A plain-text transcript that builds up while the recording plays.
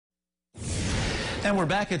And we're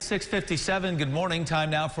back at 6:57. Good morning.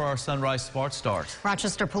 Time now for our Sunrise Smart Start.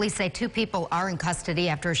 Rochester police say 2 people are in custody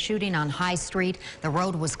after a shooting on High Street. The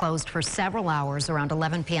road was closed for several hours around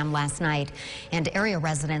 11 p.m. last night, and area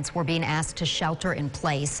residents were being asked to shelter in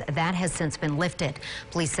place. That has since been lifted.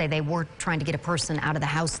 Police say they were trying to get a person out of the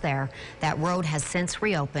house there. That road has since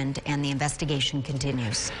reopened, and the investigation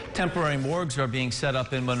continues. Temporary morgues are being set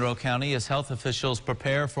up in Monroe County as health officials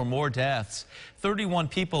prepare for more deaths. 31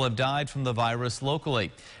 people have died from the virus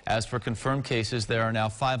locally. As for confirmed cases, there are now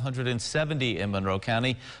 570 in Monroe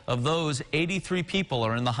County. Of those, 83 people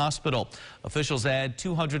are in the hospital. Officials add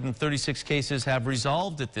 236 cases have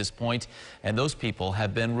resolved at this point, and those people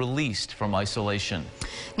have been released from isolation.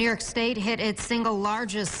 New York State hit its single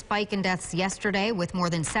largest spike in deaths yesterday, with more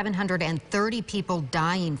than 730 people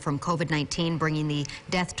dying from COVID-19, bringing the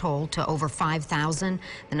death toll to over 5,000.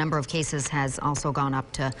 The number of cases has also gone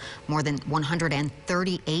up to more than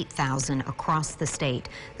 138,000 across the state.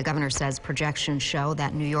 The governor says projections show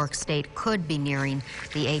that New York State could be nearing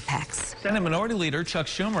the apex. Senate Minority Leader Chuck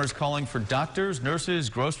Schumer is calling for doctors, nurses,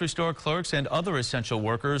 grocery store clerks, and other essential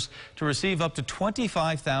workers to receive up to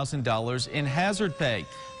 $25,000 in hazard pay.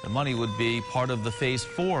 The money would be part of the Phase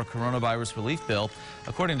 4 coronavirus relief bill.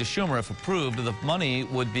 According to Schumer, if approved, the money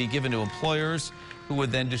would be given to employers who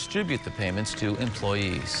would then distribute the payments to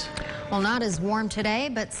employees. Well, not as warm today,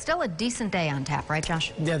 but still a decent day on tap, right,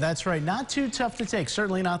 Josh? Yeah, that's right. Not too tough to take.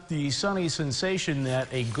 Certainly not the sunny sensation that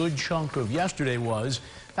a good chunk of yesterday was.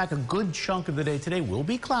 In fact, a good chunk of the day today will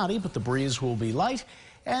be cloudy, but the breeze will be light.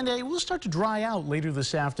 And it will start to dry out later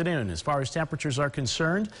this afternoon. As far as temperatures are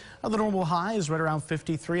concerned, the normal high is right around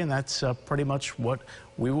 53, and that's pretty much what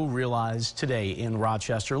we will realize today in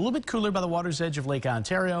Rochester. A little bit cooler by the water's edge of Lake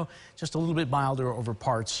Ontario, just a little bit milder over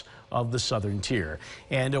parts of the southern tier.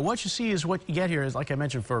 And what you see is what you get here is, like I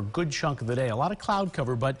mentioned, for a good chunk of the day, a lot of cloud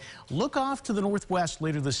cover, but look off to the northwest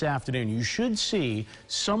later this afternoon. You should see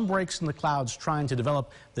some breaks in the clouds trying to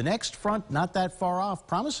develop. The next front, not that far off,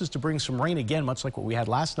 promises to bring some rain again, much like what we had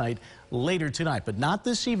last night, later tonight, but not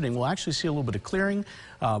this evening. We'll actually see a little bit of clearing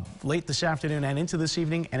late this afternoon and into this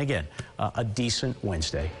evening, and again, a decent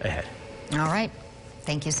Wednesday ahead. All right.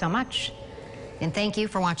 Thank you so much. And thank you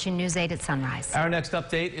for watching News 8 at Sunrise. Our next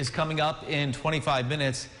update is coming up in 25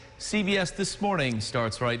 minutes. CBS This Morning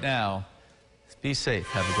starts right now. Be safe.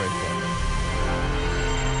 Have a great day.